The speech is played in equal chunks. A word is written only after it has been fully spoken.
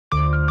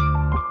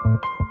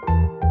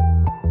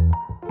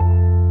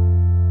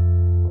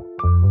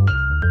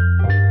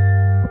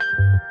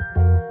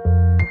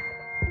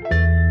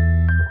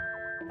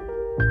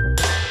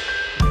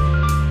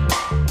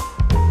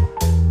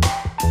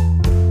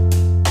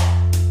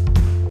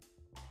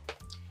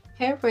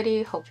Hey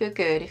everybody, hope you're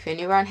good. If you're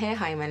new around here,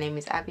 hi, my name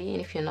is Abby,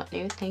 and if you're not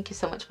new, thank you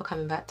so much for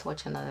coming back to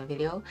watch another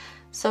video.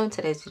 So in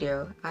today's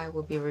video, I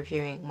will be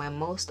reviewing my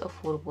most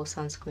affordable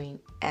sunscreen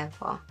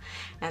ever,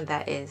 and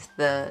that is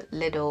the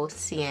Lidl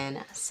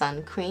Cien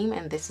sun cream,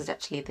 and this is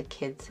actually the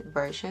kids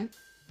version.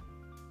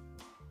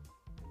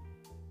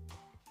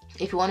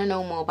 If you want to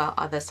know more about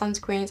other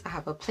sunscreens, I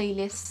have a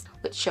playlist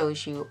which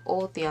shows you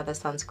all the other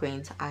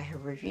sunscreens I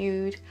have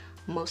reviewed.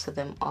 Most of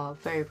them are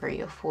very, very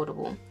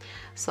affordable.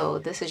 So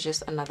this is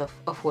just another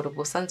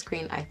affordable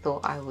sunscreen I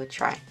thought I would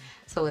try.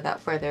 So without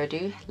further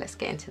ado, let's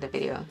get into the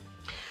video.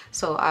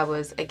 So I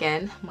was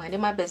again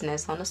minding my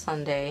business on a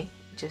Sunday,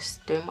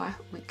 just doing my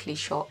weekly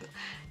shop,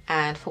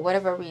 and for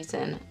whatever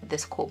reason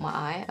this caught my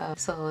eye.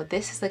 So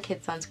this is a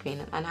kid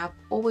sunscreen, and I've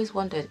always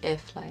wondered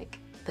if like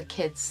the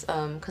kids,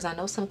 because I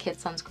know some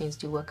kids sunscreens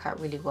do work out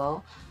really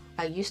well.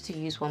 I used to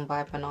use one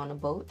by Banana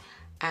Boat,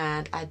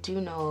 and I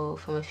do know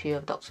from a few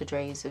of Dr.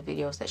 Dre's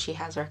videos that she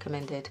has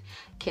recommended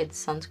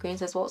kids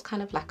sunscreens as well. It's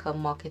kind of like a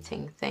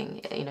marketing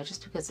thing, you know,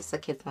 just because it's a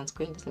kid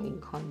sunscreen doesn't mean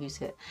you can't use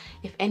it.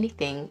 If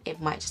anything, it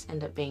might just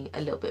end up being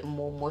a little bit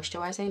more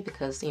moisturizing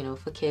because, you know,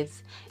 for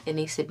kids it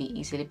needs to be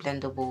easily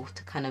blendable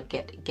to kind of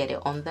get it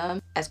on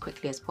them as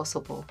quickly as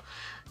possible,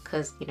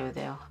 because, you know,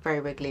 they're very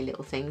regular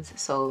little things.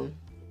 So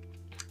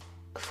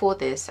for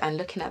this, and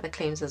looking at the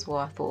claims as well,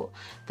 I thought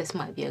this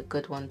might be a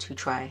good one to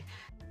try.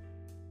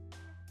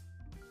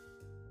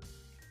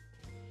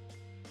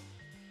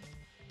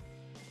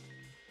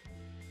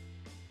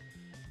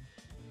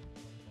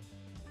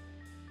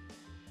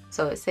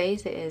 So it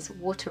says it is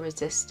water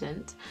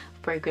resistant,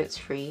 fragrance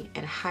free,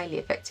 and highly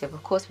effective.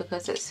 Of course,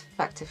 because it's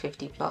factor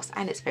 50 plus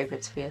and it's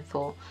fragrance free, I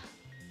thought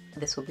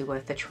this will be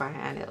worth a try.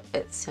 And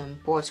it's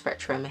broad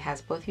spectrum. It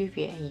has both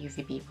UVA and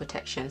UVB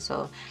protection,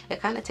 so it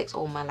kind of ticks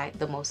all my like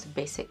the most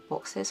basic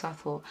boxes. So I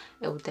thought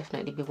it would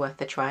definitely be worth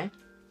a try.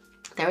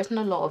 There isn't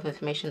a lot of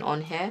information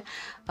on here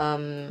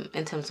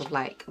in terms of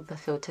like the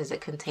filters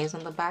it contains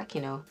on the back.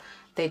 You know,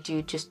 they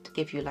do just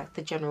give you like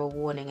the general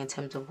warning in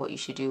terms of what you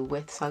should do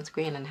with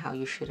sunscreen and how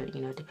you shouldn't,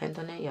 you know, depend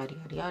on it, yada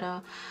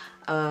yada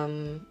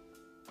yada.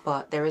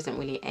 But there isn't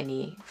really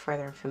any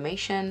further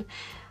information.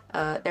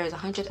 There is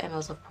 100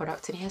 ml of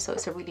product in here, so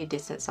it's a really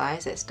decent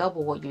size. It's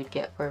double what you'd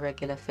get for a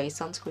regular face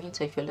sunscreen,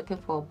 so if you're looking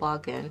for a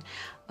bargain,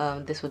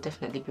 this will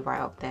definitely be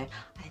right up there.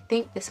 I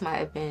think this might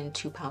have been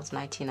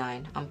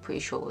 £2.99. I'm pretty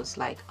sure it was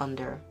like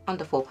under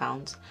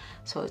 £4,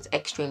 so it's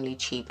extremely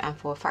cheap, and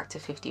for a factor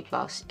 50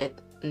 plus, it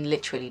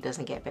literally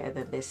doesn't get better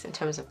than this in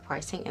terms of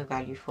pricing and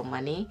value for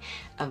money.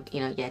 You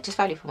know, yeah, just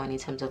value for money in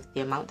terms of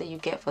the amount that you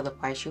get for the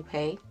price you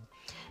pay.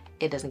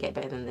 It doesn't get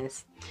better than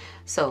this.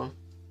 So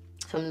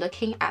from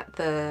looking at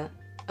the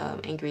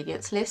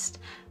ingredients list,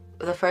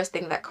 the first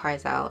thing that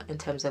cries out in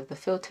terms of the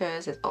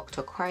filters is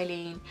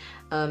octocrylene.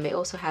 It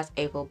also has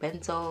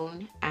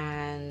avobenzone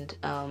and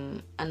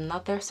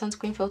another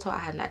sunscreen filter I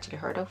hadn't actually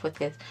heard of with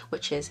this,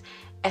 which is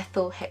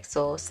ethyl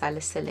hexyl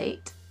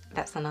salicylate.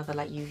 That's another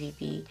like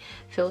UVB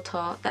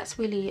filter. That's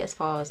really as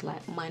far as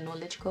like my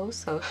knowledge goes,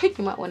 so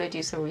you might want to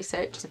do some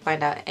research to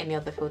find out any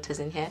other filters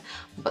in here.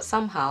 But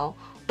somehow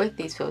with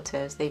these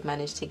filters they've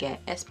managed to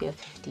get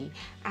SPF50,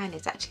 and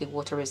it's actually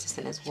water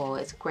resistant as well.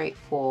 It's great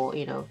for,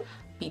 you know,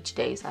 beach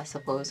days, I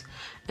suppose.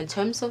 In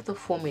terms of the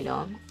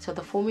formula, so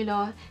the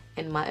formula,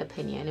 in my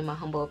opinion, in my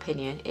humble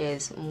opinion,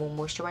 is more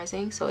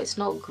moisturizing. So it's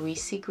not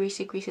greasy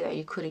that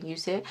you couldn't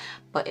use it,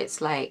 but it's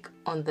like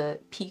on the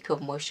peak of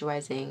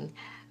moisturizing.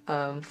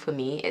 For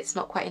me, it's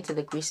not quite into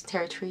the grease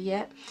territory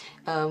yet.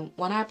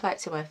 When I apply it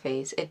to my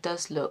face, it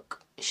does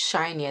look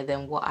shinier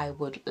than what I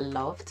would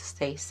love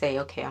to say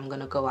okay, I'm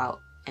gonna go out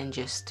and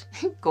just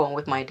go on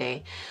with my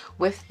day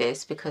with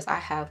this, because I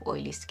have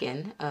oily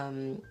skin,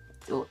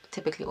 or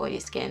typically oily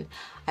skin.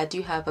 I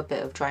do have a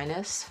bit of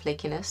dryness,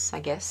 flakiness, I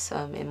guess,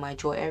 in my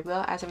jaw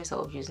area as a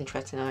result of using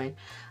tretinoin.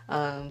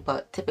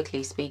 But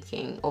typically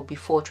speaking, or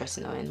before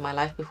tretinoin, my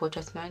life before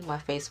tretinoin, my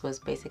face was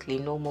basically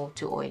normal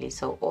to oily.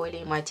 So oily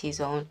in my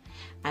T-zone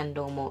and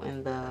normal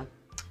in the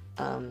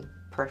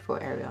peripheral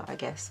area, I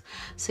guess.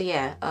 So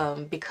yeah,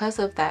 because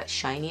of that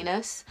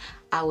shininess,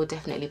 I would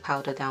definitely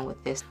powder down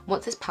with this.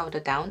 Once it's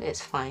powdered down, it's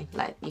fine.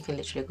 Like, you can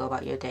literally go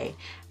about your day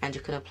and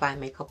you can apply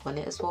makeup on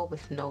it as well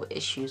with no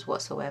issues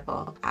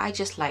whatsoever. I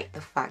just like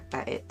the fact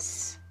that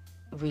it's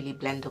really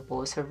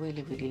blendable. It's a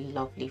really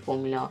lovely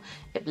formula.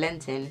 It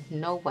blends in,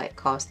 no white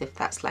cast, if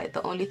that's like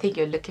the only thing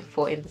you're looking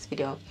for in this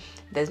video.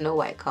 There's no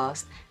white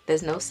cast,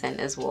 there's no scent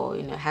as well.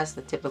 You know, it has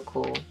the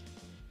typical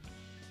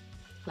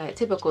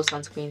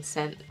sunscreen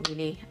scent,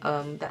 really.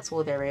 That's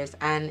all there is,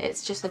 and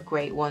it's just a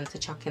great one to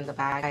chuck in the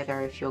bag,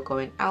 either if you're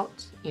going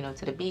out, you know,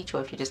 to the beach,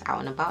 or if you're just out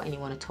and about and you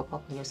want to top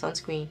up on your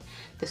sunscreen.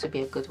 This would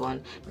be a good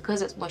one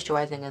because it's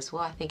moisturizing as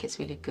well. I think it's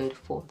really good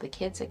for the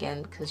kids,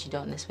 again, because you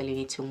don't necessarily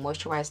need to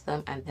moisturize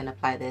them and then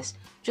apply this.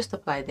 Just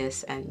apply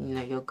this and, you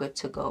know, you're good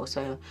to go.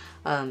 So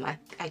I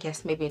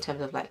guess maybe in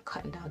terms of like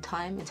cutting down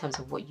time in terms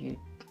of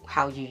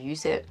how you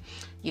use it,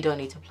 you don't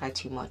need to apply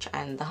too much,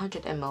 and the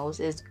 100 ml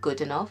is good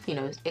enough. You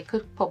know, it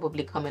could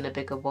probably come in a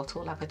bigger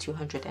bottle, like a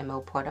 200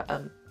 ml product,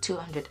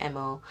 200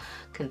 ml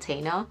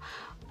container,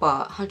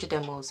 but 100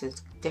 mls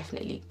is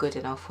definitely good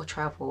enough for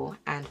travel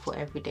and for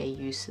everyday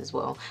use as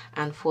well.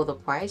 And for the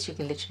price, you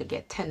can literally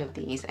get 10 of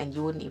these and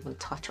you wouldn't even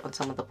touch on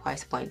some of the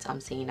price points I'm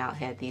seeing out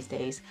here these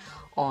days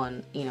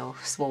on, you know,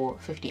 small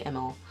 50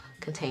 ml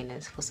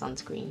containers for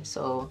sunscreen.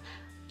 So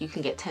you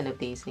can get 10 of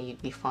these and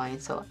you'd be fine.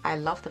 So I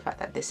love the fact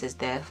that this is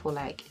there for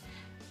like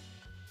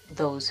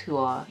those who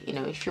are, you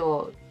know,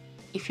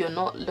 if you're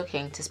not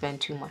looking to spend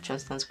too much on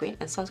sunscreen,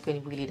 and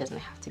sunscreen really doesn't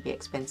have to be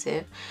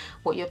expensive.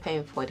 What you're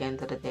paying for at the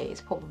end of the day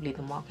is probably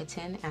the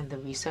marketing and the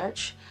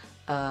research.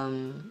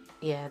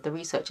 Yeah, the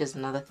research is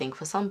another thing.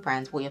 For some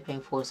brands, what you're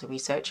paying for is the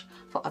research.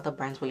 For other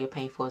brands, what you're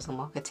paying for is the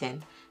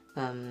marketing.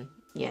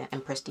 Yeah,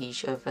 and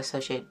prestige of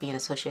being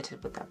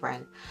associated with that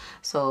brand.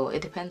 So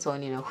it depends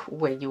on, you know,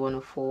 where you want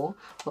to fall.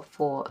 But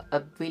for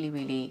a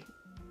really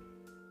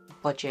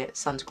budget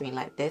sunscreen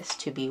like this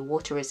to be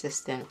water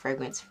resistant,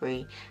 fragrance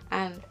free,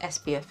 and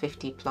SPF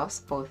 50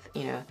 plus, both,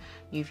 you know,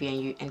 UV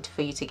and U, and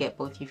for you to get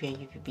both UV and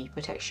UVB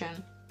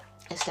protection,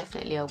 it's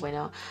definitely a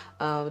winner.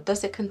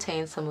 Does it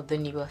contain some of the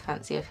newer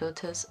fancier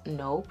filters?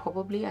 No,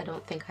 probably. I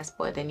don't think I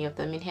spotted any of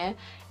them in here.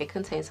 It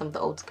contains some of the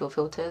old school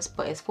filters,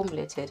 but it's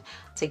formulated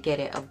to get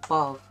it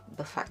above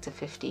the factor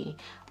 50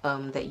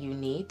 that you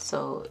need.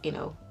 So, you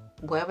know,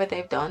 wherever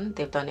they've done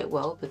it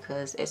well,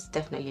 because it's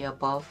definitely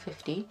above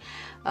 50.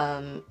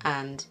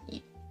 And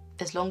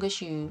as long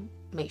as you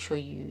make sure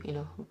you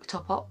know,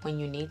 top up when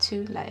you need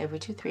to, like every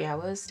 2-3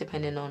 hours,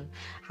 depending on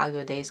how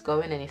your day's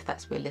going and if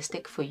that's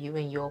realistic for you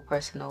and your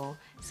personal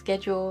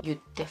schedule, you'd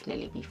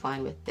definitely be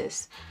fine with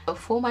this. But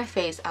for my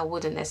face, I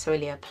wouldn't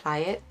necessarily apply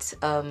it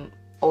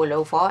all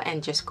over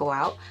and just go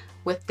out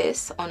with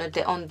this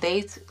on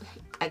days.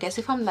 I guess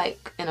if I'm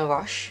like in a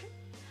rush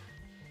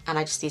and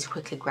I just need to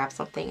quickly grab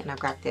something and I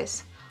grab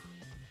this,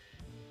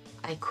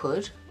 I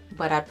could,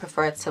 but I'd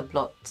prefer to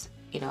blot,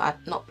 you know,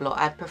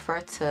 I'd prefer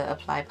to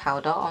apply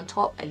powder on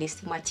top, at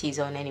least in my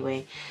T-zone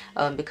anyway,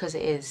 because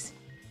it is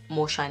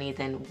more shiny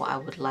than what I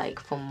would like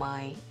for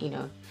my, you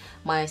know,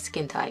 my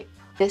skin type.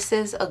 This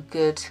is a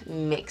good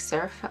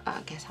mixer.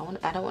 I guess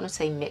I don't want to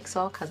say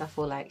mixer because I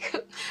feel like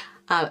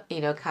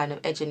you know, kind of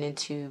edging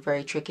into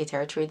very tricky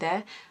territory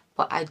there.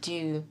 But I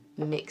do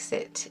mix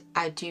it.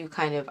 I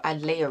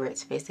layer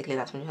it, basically.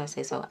 That's what I'm trying to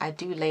say. So I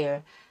do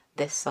layer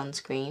this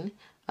sunscreen.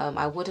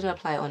 I wouldn't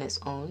apply it on its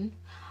own.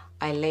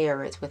 I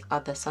layer it with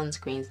other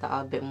sunscreens that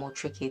are a bit more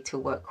tricky to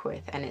work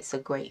with, and it's a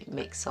great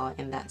mixer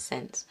in that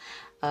sense.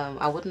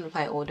 I wouldn't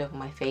apply it all over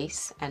my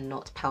face and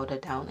not powder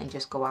down and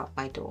just go out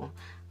my door.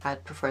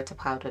 I'd prefer to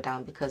powder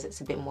down because it's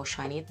a bit more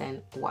shiny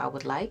than what I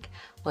would like,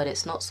 but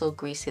it's not so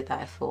greasy that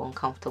I feel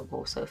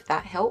uncomfortable. So if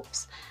that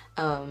helps,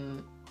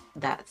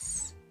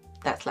 that's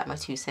like my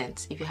 2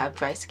 cents. If you have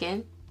dry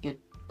skin, you'd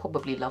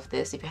probably love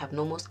this. If you have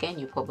normal skin,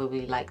 you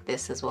probably like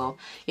this as well.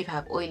 If you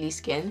have oily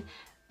skin,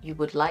 you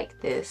would like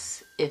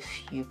this if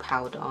you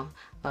powder,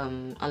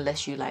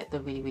 unless you like the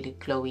really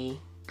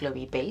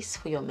glowy base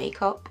for your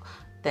makeup,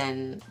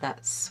 then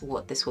that's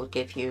what this will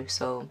give you.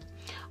 So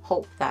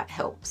hope that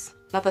helps.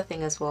 Another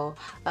thing as well,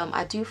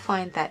 I do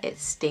find that it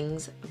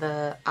stings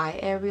the eye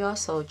area,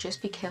 so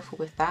just be careful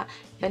with that.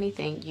 If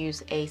anything,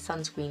 use a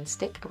sunscreen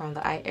stick around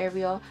the eye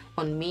area.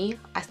 On me,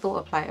 I still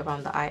apply it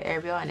around the eye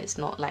area and it's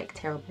not like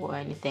terrible or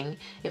anything.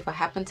 If I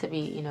happen to be,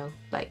 you know,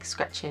 like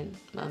scratching,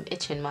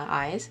 itching my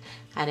eyes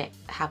and it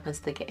happens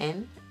to get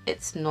in,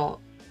 it's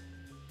not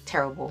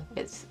terrible.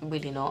 It's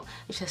really not.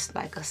 It's just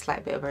like a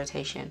slight bit of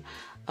irritation.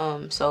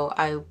 So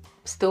I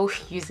still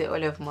use it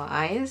all over my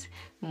eyes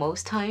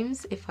most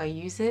times if I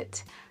use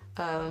it,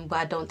 but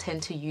I don't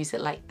tend to use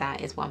it like that,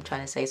 is what I'm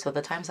trying to say. So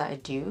the times that I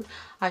do,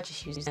 I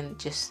just use it and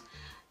just,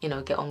 you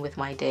know, get on with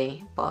my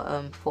day.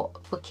 But for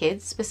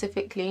kids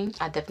specifically,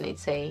 I definitely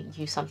say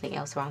use something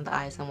else around the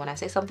eyes. And when I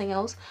say something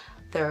else,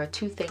 there are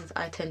 2 things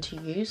I tend to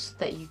use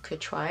that you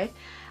could try.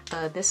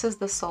 This is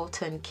the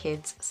Sultan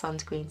Kids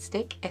Sunscreen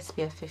Stick,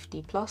 SPF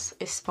 50 plus.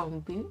 It's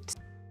from Boots.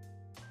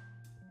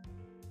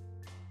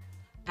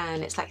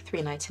 And it's like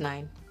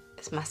 $3.99.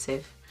 It's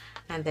massive.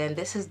 And then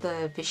this is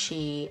the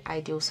Vichy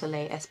Ideal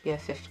Soleil SPF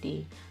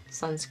 50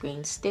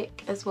 sunscreen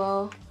stick as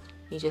well.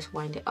 You just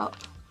wind it up.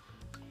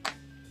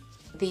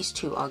 These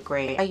 2 are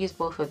great. I use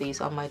both of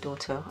these on my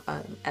daughter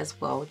as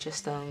well,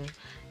 just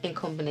in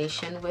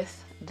combination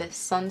with this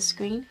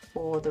sunscreen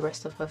for the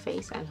rest of her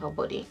face and her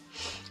body.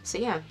 So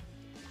yeah,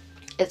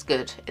 it's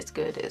good.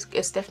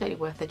 It's definitely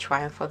worth a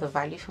try, and for the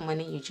value for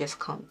money, you just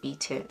can't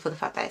beat it. For the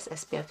fact that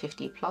it's SPF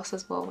 50 plus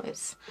as well,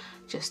 it's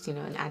just, you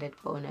know, an added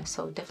bonus.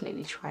 So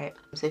definitely try it.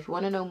 So if you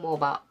want to know more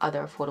about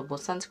other affordable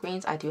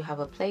sunscreens, I do have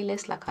a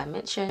playlist like I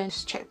mentioned.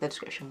 Just check the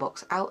description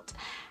box out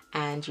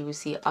and you will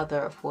see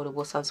other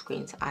affordable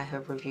sunscreens I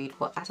have reviewed.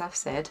 But as I've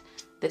said,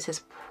 this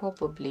is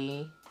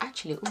probably,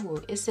 actually,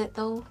 ooh, is it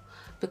though?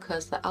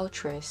 Because the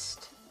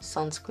Altruist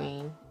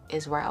sunscreen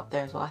is right up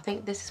there as well. I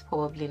think this is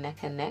probably neck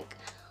and neck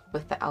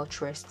with the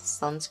Altruist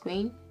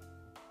sunscreen,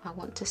 I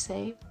want to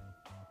say.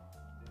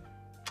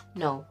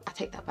 No, I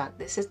take that back.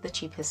 This is the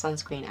cheapest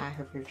sunscreen I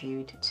have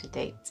reviewed to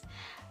date.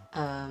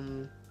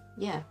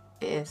 Yeah,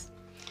 it is.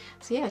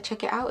 So yeah,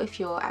 check it out if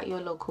you're at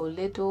your local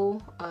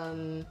Lidl,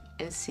 and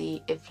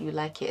see if you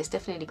like it. It's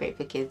definitely great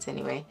for kids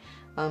anyway.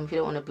 If you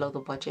don't want to blow the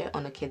budget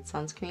on a kid's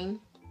sunscreen,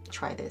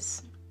 try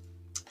this.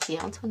 So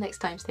yeah, until next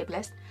time, stay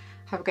blessed.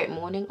 Have a great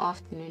morning,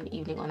 afternoon,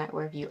 evening, or night,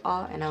 wherever you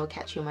are, and I will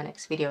catch you in my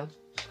next video.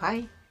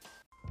 Bye.